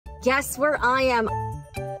Guess where I am?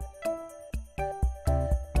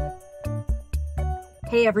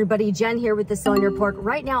 Hey everybody, Jen here with the Sewing Report.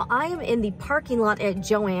 Right now, I am in the parking lot at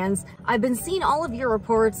JOANN's. I've been seeing all of your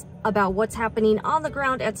reports about what's happening on the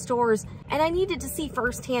ground at stores, and I needed to see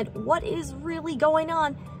firsthand what is really going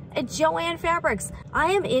on at JOANN Fabrics.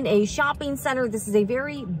 I am in a shopping center. This is a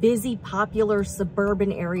very busy, popular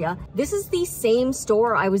suburban area. This is the same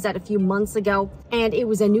store I was at a few months ago, and it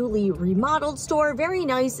was a newly remodeled store, very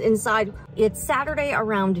nice inside. It's Saturday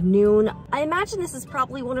around noon. I imagine this is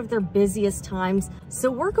probably one of their busiest times,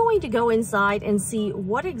 so we're going to go inside and see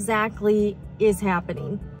what exactly is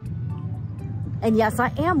happening. And yes,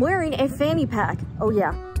 I am wearing a fanny pack. Oh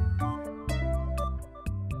yeah.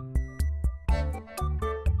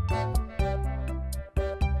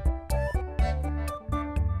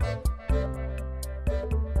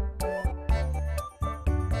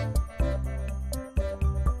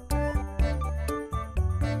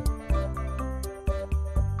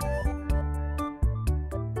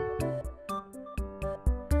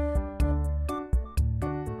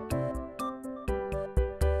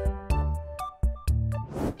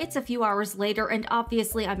 It's a few hours later, and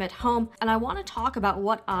obviously I'm at home, and I want to talk about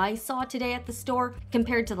what I saw today at the store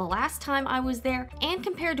compared to the last time I was there and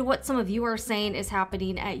compared to what some of you are saying is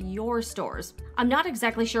happening at your stores. I'm not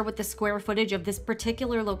exactly sure what the square footage of this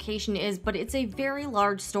particular location is, but it's a very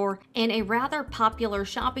large store in a rather popular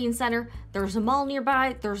shopping center. There's a mall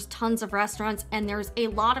nearby, there's tons of restaurants, and there's a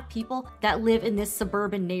lot of people that live in this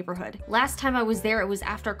suburban neighborhood. Last time I was there, it was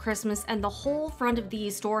after Christmas, and the whole front of the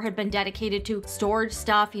store had been dedicated to storage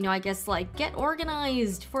stuff, you know, I guess like get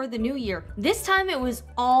organized for the new year. This time it was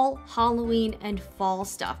all Halloween and fall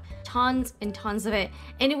stuff. Tons and tons of it,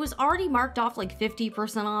 and it was already marked off like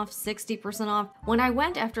 50% off, 60% off. When I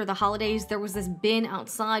went after the holidays, there was this bin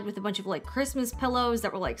outside with a bunch of like Christmas pillows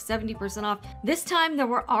that were like 70% off. This time there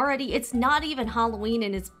were already, it's not even Halloween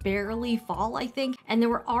and it's barely fall, I think, and there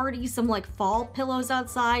were already some like fall pillows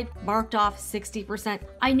outside marked off 60%.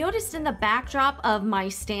 I noticed in the backdrop of my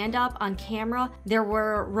stand-up on camera, there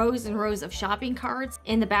were rows and rows of shopping carts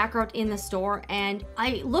in the background in the store, and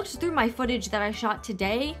I looked through my footage that I shot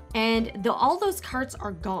today, and all those carts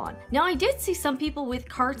are gone. Now, I did see some people with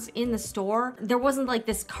carts in the store. There wasn't like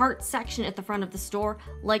this cart section at the front of the store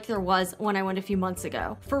like there was when I went a few months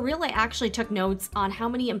ago. For real, I actually took notes on how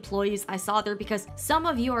many employees I saw there, because some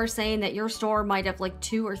of you are saying that your store might have like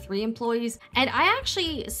 2 or 3 employees, and I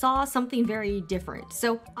actually saw something very different.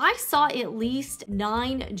 So I saw at least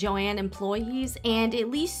 9 JOANN employees and at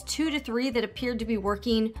least 2 to 3 that appeared to be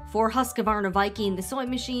working for Husqvarna Viking, the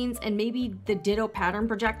sewing machines, and maybe the Ditto pattern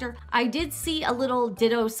projector. I did see a little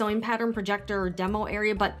Ditto sewing pattern projector demo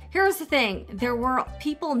area, but here's the thing. There were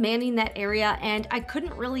people manning that area, and I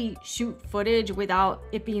couldn't really shoot footage without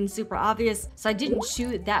it being super obvious, so I didn't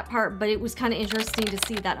shoot that part, but it was kind of interesting to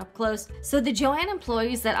see that up close. So the JOANN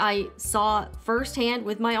employees that I saw firsthand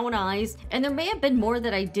with my own eyes, and there may have been more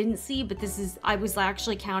that I didn't see, but I was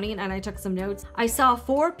actually counting and I took some notes. I saw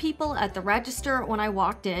 4 people at the register when I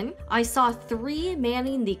walked in. I saw 3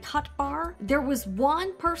 manning the cut bar. There was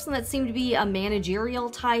 1 person that seemed to be a managerial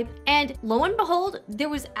type, and lo and behold, there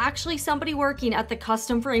was actually somebody working at the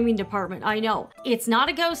custom framing department. I know, it's not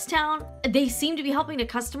a ghost town. They seem to be helping a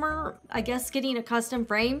customer, I guess, getting a custom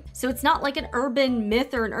frame. So it's not like an urban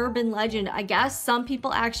myth or an urban legend. I guess some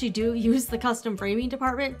people actually do use the custom framing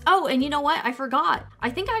department. Oh, and you know what? I forgot. I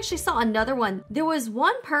think I actually saw another one. There was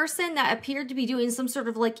one person that appeared to be doing some sort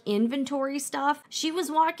of like inventory stuff. She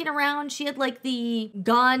was walking around. She had like the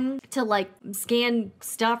gun to like scan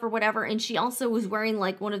stuff or whatever, and she also was wearing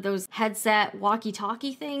like one of those headset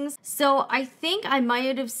walkie-talkie things. So I think I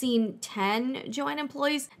might have seen 10 JOANN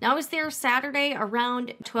employees. Now I was there Saturday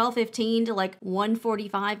around 12:15 to like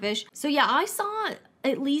 1:45-ish. So yeah, I saw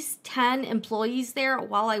at least 10 employees there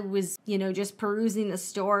while I was, you know, just perusing the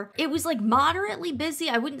store. It was like moderately busy.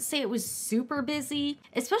 I wouldn't say it was super busy,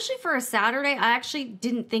 especially for a Saturday. I actually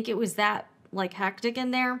didn't think it was that like hectic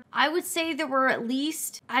in there. I would say there were at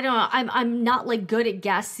least, I don't know, I'm not like good at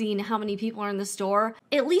guessing how many people are in the store.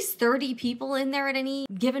 At least 30 people in there at any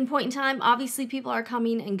given point in time. Obviously people are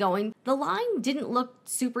coming and going. The line didn't look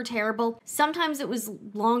super terrible. Sometimes it was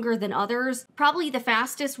longer than others. Probably the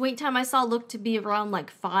fastest wait time I saw looked to be around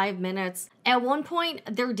like 5 minutes. At one point,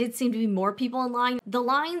 there did seem to be more people in line. The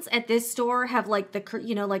lines at this store have like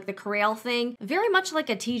the, like the corral thing, very much like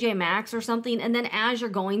a TJ Maxx or something. And then as you're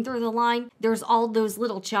going through the line, there's all those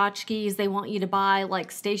little tchotchkes they want you to buy,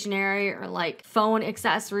 like stationery or like phone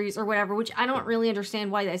accessories or whatever, which I don't really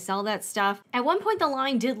understand why they sell that stuff. At one point, the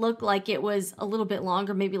line did look like it was a little bit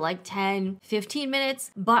longer, maybe like 10, 15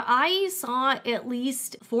 minutes, but I saw at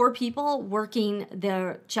least 4 people working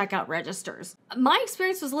the checkout registers. My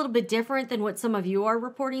experience was a little bit different than what some of you are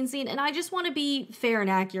reporting seeing, and I just want to be fair and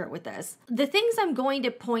accurate with this. The things I'm going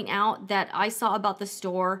to point out that I saw about the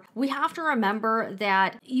store, we have to remember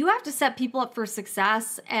that you have to set people up for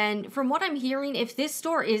success, and from what I'm hearing, if this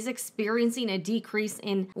store is experiencing a decrease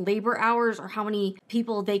in labor hours or how many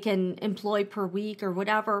people they can employ per week or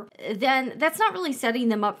whatever, then that's not really setting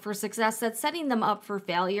them up for success, that's setting them up for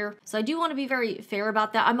failure. So I do want to be very fair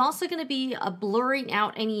about that. I'm also going to be blurring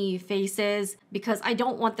out any faces because I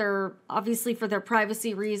don't want their, obviously for their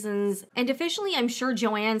privacy reasons. And officially, I'm sure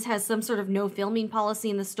JOANN's has some sort of no filming policy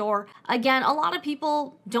in the store. Again, a lot of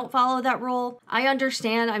people don't follow that rule. I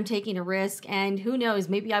understand I'm taking a risk, and who knows,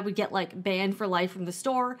 maybe I would get like banned for life from the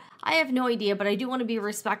store. I have no idea, but I do want to be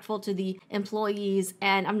respectful to the employees,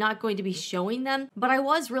 and I'm not going to be showing them. But I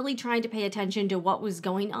was really trying to pay attention to what was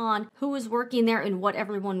going on, who was working there, and what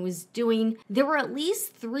everyone was doing. There were at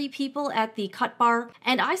least 3 people at the cut bar,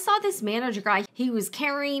 and I saw this manager guy. He was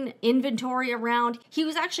carrying inventory around. He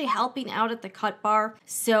was actually helping out at the cut bar,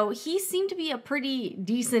 so he seemed to be a pretty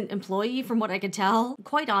decent employee from what I could tell.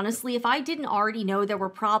 Quite honestly, if I didn't already know there were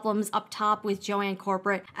problems up top with JOANN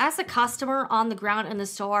Corporate, as a customer on the ground in the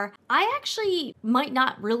store, I actually might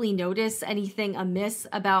not really notice anything amiss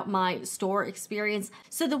about my store experience.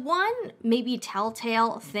 So the one maybe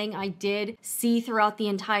telltale thing I did see throughout the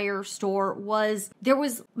entire store was there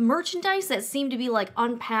was merchandise that seemed to be like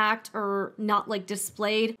unpacked or not like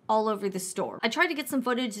displayed all over the store. I tried to get some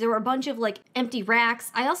footage. There were a bunch of like empty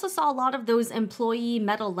racks. I also saw a lot of those employee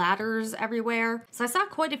metal ladders everywhere. So I saw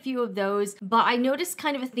quite a few of those, but I noticed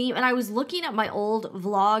kind of a theme, and I was looking at my old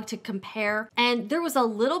vlog to compare, and there was a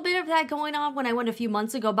little bit of that going on when I went a few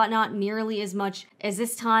months ago, but not nearly as much as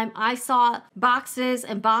this time. I saw boxes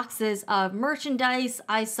and boxes of merchandise.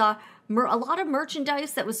 I saw a lot of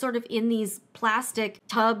merchandise that was sort of in these plastic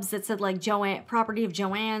tubs that said like JOANN, property of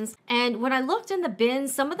JOANN's. And when I looked in the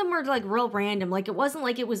bins, some of them were like real random. Like it wasn't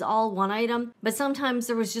like it was all one item, but sometimes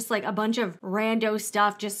there was just like a bunch of rando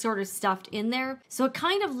stuff just sort of stuffed in there. So it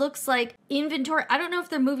kind of looks like inventory. I don't know if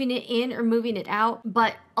they're moving it in or moving it out,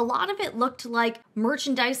 but a lot of it looked like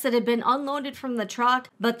merchandise that had been unloaded from the truck,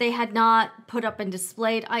 but they had not put up and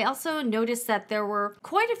displayed. I also noticed that there were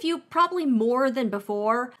quite a few, probably more than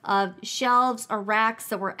before, shelves or racks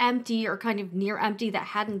that were empty or kind of near empty that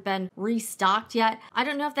hadn't been restocked yet. I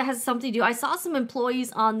don't know if that has something to do. I saw some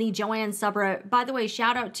employees on the JOANN subreddit. By the way,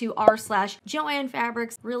 shout out to r/JOANN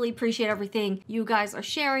Fabrics. Really appreciate everything you guys are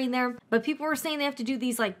sharing there. But people were saying they have to do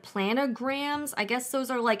these like planograms. I guess those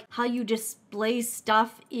are like how you display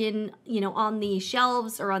stuff in, on the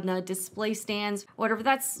shelves or on the display stands, whatever.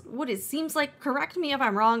 That's what it seems like. Correct me if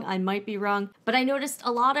I'm wrong. I might be wrong. But I noticed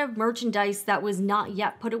a lot of merchandise that was not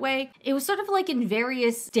yet put away. It was sort of like in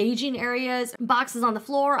various staging areas, boxes on the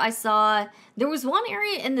floor. I saw there was one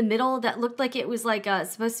area in the middle that looked like it was like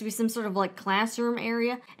supposed to be some sort of like classroom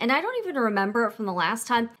area. And I don't even remember it from the last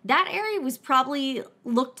time. That area was probably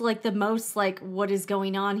looked like the most like what is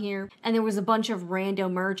going on here. And there was a bunch of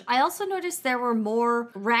rando merch. I also noticed there were more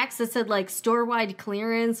racks that said like store-wide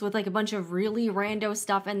clearance with like a bunch of really rando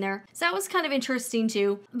stuff in there. So that was kind of interesting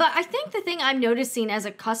too. But I think the thing I'm noticing as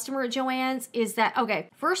a customer at JOANN's is that, okay,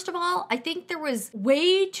 first of all, I think there was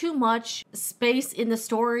way too much space in the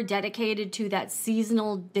store dedicated to that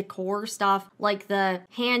seasonal decor stuff, like the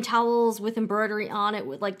hand towels with embroidery on it,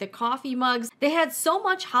 with like the coffee mugs. They had so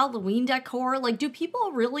much Halloween decor. Like, do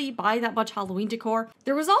people really buy that much Halloween decor?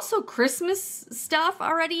 There was also Christmas stuff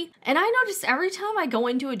already. And I noticed every time I go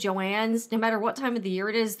into a JOANN's, no matter what time of the year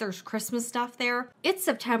it is, there's Christmas stuff there. It's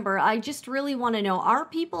September. I just really want to know, are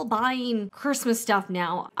people buying Christmas stuff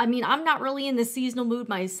now? I mean, I'm not really in the seasonal mood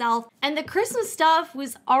myself. And the Christmas stuff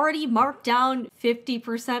was already marked down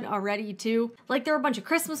 50% already too. Like, there were a bunch of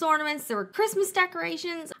Christmas ornaments, there were Christmas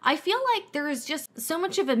decorations. I feel like there is just so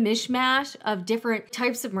much of a mishmash of different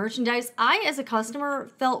types of merchandise. I, as a customer,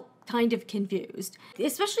 felt kind of confused,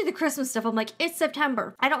 especially the Christmas stuff. I'm like, it's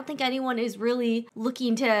September. I don't think anyone is really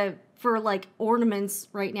looking to for like ornaments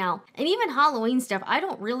right now. And even Halloween stuff. I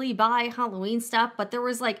don't really buy Halloween stuff, but there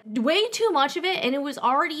was like way too much of it and it was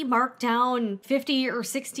already marked down 50 or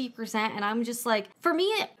 60%. And I'm just like, for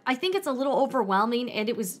me, I think it's a little overwhelming and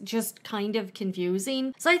it was just kind of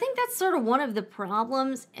confusing. So I think that's sort of one of the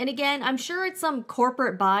problems. And again, I'm sure it's some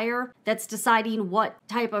corporate buyer that's deciding what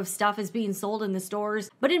type of stuff is being sold in the stores.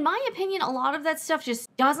 But in my opinion, a lot of that stuff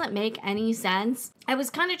just doesn't make any sense. I was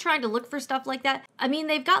kind of trying to look for stuff like that. I mean,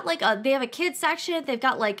 they've got like they have a kids section. They've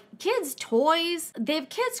got like kids toys. They have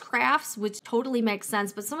kids crafts, which totally makes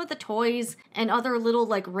sense. But some of the toys and other little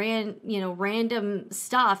like random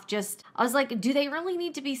stuff, just, I was like, do they really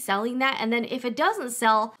need to be selling that? And then if it doesn't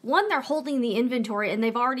sell, one, they're holding the inventory and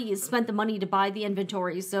they've already spent the money to buy the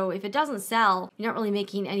inventory. So if it doesn't sell, you're not really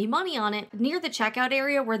making any money on it. Near the checkout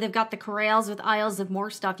area where they've got the corrals with aisles of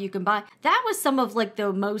more stuff you can buy, that was some of like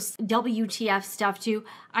the most WTF stuff too.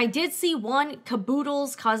 I did see one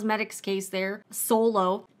Caboodles cosmetics case there,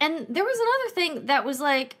 solo. And there was another thing that was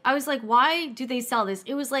like, I was like, why do they sell this?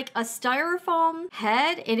 It was like a styrofoam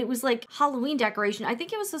head and it was like Halloween decoration. I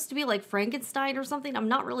think it was supposed to be like Frankenstein or something. I'm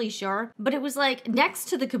not really sure. But it was like next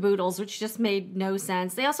to the Caboodles, which just made no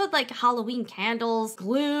sense. They also had like Halloween candles,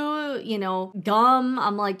 glue, gum.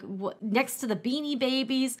 I'm like, what? Next to the Beanie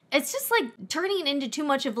Babies. It's just like turning into too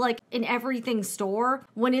much of like an everything store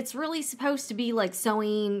when it's really supposed to be like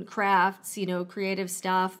sewing, crafts, creative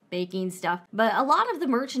stuff, baking stuff. But a lot of the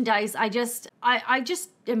merchandise, I just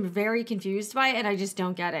am very confused by it and I just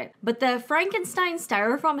don't get it. But the Frankenstein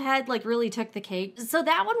styrofoam head like really took the cake. So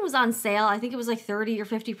that one was on sale. I think it was like 30 or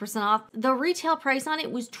 50% off. The retail price on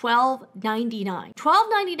it was $12.99.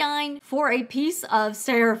 $12.99 for a piece of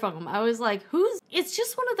styrofoam. I was like, it's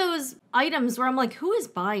just one of those items where I'm like, who is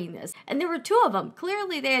buying this? And there were two of them.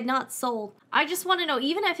 Clearly they had not sold. I just want to know,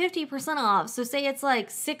 even at 50% off, so say it's like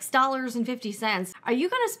 $6.50, are you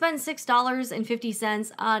going to spend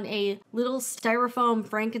 $6.50 on a little styrofoam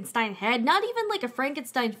Frankenstein head? Not even like a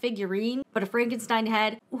Frankenstein figurine, but a Frankenstein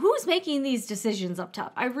head. Who's making these decisions up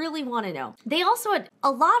top? I really want to know. They also had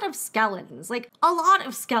a lot of skeletons, like a lot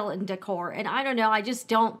of skeleton decor. And I don't know, I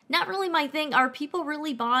just not really my thing. Are people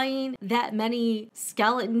really buying that many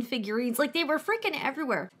skeleton figurines? Like they were freaking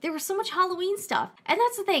everywhere. There was so much Halloween stuff. And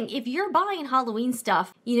that's the thing, if you're buying Halloween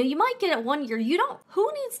stuff, you might get it one year.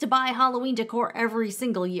 Who needs to buy Halloween decor every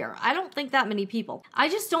single year? I don't think that many people. I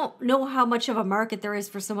just don't know how much of a market there is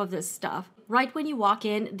for some of this stuff. Right when you walk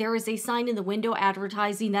in, there is a sign in the window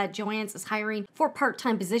advertising that JOANN's is hiring for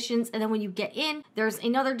part-time positions. And then when you get in, there's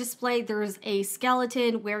another display. There's a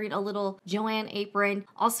skeleton wearing a little JOANN apron,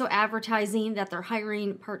 also advertising that they're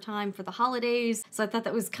hiring part-time for the holidays. So I thought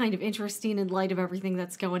that was kind of interesting in light of everything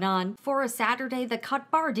that's going on. For a Saturday, the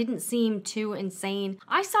cut bar didn't seem too insane.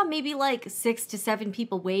 I saw maybe like 6 to 7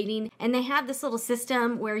 people waiting, and they had this little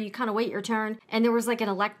system where you kind of wait your turn, and there was like an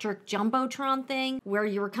electric jumbotron thing where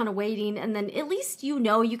you were kind of waiting, and then at least you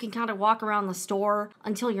can kind of walk around the store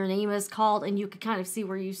until your name is called and you could kind of see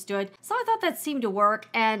where you stood. So I thought that seemed to work,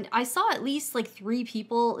 and I saw at least like 3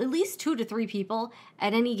 people, at least 2 to 3 people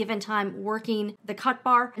at any given time working the cut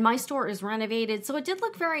bar. My store is renovated, so it did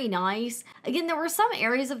look very nice. Again, there were some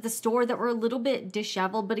areas of the store that were a little bit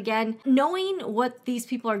disheveled, but again, knowing what these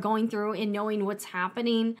people are going through and knowing what's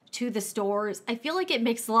happening to the stores, I feel like it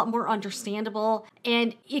makes it a lot more understandable,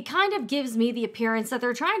 and it kind of gives me the appearance that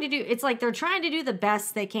they're trying to do the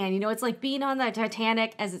best they can. It's like being on the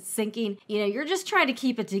Titanic as it's sinking. You're just trying to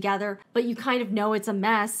keep it together, but you kind of know it's a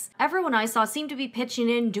mess. Everyone I saw seemed to be pitching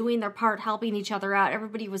in, doing their part, helping each other out.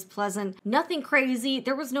 Everybody was pleasant. Nothing crazy.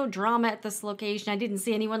 There was no drama at this location. I didn't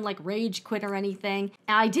see anyone like rage quit or anything.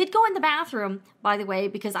 I did go in the bathroom, by the way,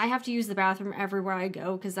 because I have to use the bathroom everywhere I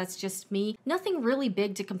go because that's just me. Nothing really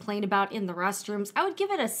big to complain about in the restrooms. I would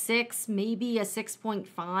give it a 6, maybe a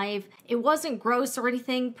 6.5. It wasn't gross or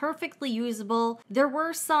anything, perfectly usable. There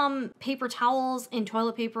were some paper towels and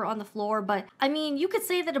toilet paper on the floor, but I mean, you could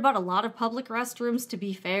say that about a lot of public restrooms, to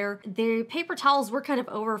be fair. The paper towels were kind of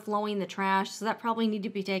overflowing the trash, so that probably needed to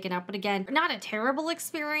be taken out. But again, not a terrible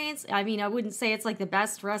experience. I mean, I wouldn't say it's like the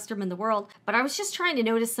best restroom in the world, but I was just trying to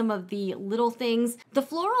notice some of the little things. The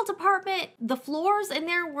floral department, the floors in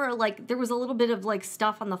there were like, there was a little bit of like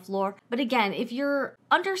stuff on the floor. But again, if you're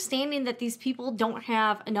understanding that these people don't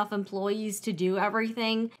have enough employees to do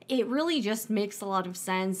everything. It really just makes a lot of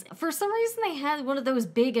sense. For some reason, they had one of those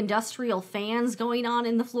big industrial fans going on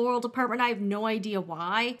in the floral department. I have no idea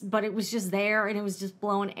why, but it was just there and it was just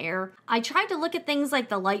blowing air. I tried to look at things like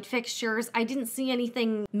the light fixtures. I didn't see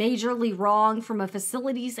anything majorly wrong from a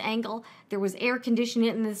facilities angle. There was air conditioning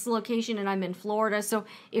in this location and I'm in Florida, so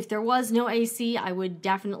if there was no AC, I would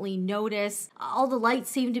definitely notice. All the lights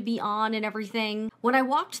seemed to be on and everything. When I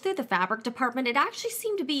walked through the fabric department, it actually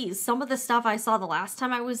seemed to be some of the stuff I saw the last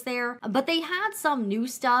time I was there, but they had some new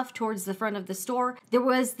stuff towards the front of the store. There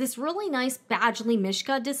was this really nice Badgley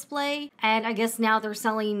Mishka display, and I guess now they're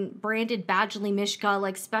selling branded Badgley Mishka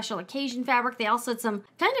like special occasion fabric. They also had some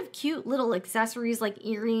kind of cute little accessories like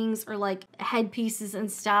earrings or like headpieces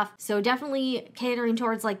and stuff. So definitely catering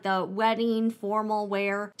towards like the wedding, formal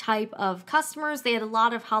wear type of customers. They had a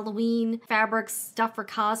lot of Halloween fabrics, stuff for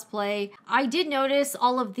cosplay. I did notice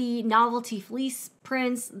all of the novelty fleece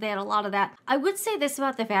prints. They had a lot of that. I would say this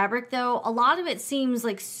about the fabric though, a lot of it seems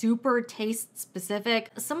like super taste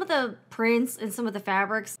specific. Some of the prints and some of the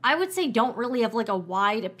fabrics, I would say don't really have like a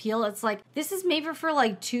wide appeal. It's like, this is maybe for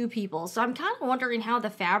like 2 people. So I'm kind of wondering how the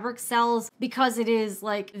fabric sells because it is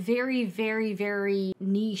like very, very, very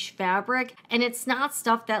niche fabric and it's not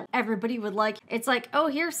stuff that everybody would like. It's like, oh,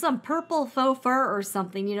 here's some purple faux fur or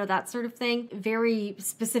something, you know, that sort of thing. Very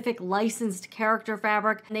specific licensed character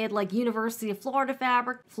fabric. And they had like University of Florida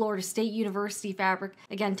fabric, Florida State University fabric.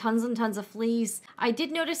 Again, tons and tons of fleece. I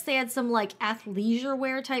did notice they had some like athleisure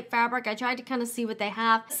wear type fabric. I tried to kind of see what they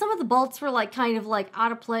have. Some of the bolts were like kind of like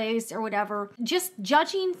out of place or whatever. Just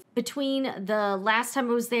judging between the last time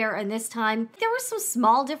I was there and this time, there were some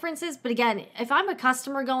small differences. But again, if I'm a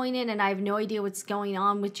customer going in and I have no idea what's going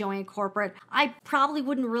on with JOANN Corporate, I probably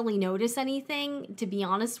wouldn't really notice anything, to be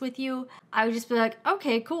honest with you. I would just be like,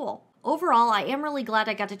 okay, cool. Overall, I am really glad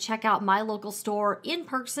I got to check out my local store in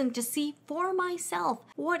person to see for myself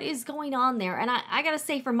what is going on there. And I gotta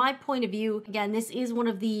say, from my point of view, again, this is one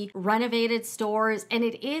of the renovated stores and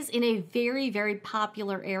it is in a very, very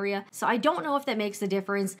popular area. So I don't know if that makes a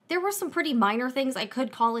difference. There were some pretty minor things I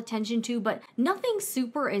could call attention to, but nothing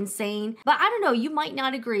super insane. But I don't know, you might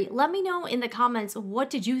not agree. Let me know in the comments, what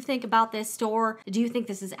did you think about this store? Do you think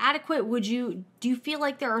this is adequate? Do you feel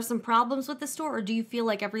like there are some problems with the store, or do you feel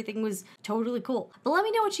like everything was totally cool? But let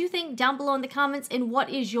me know what you think down below in the comments, and what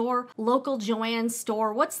is your local JOANN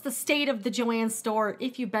store? What's the state of the JOANN store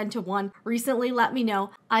if you've been to one recently? Let me know.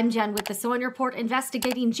 I'm Jen with the Sewing Report,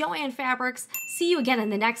 investigating JOANN Fabrics. See you again in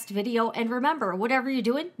the next video, and remember, whatever you're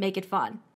doing, make it fun.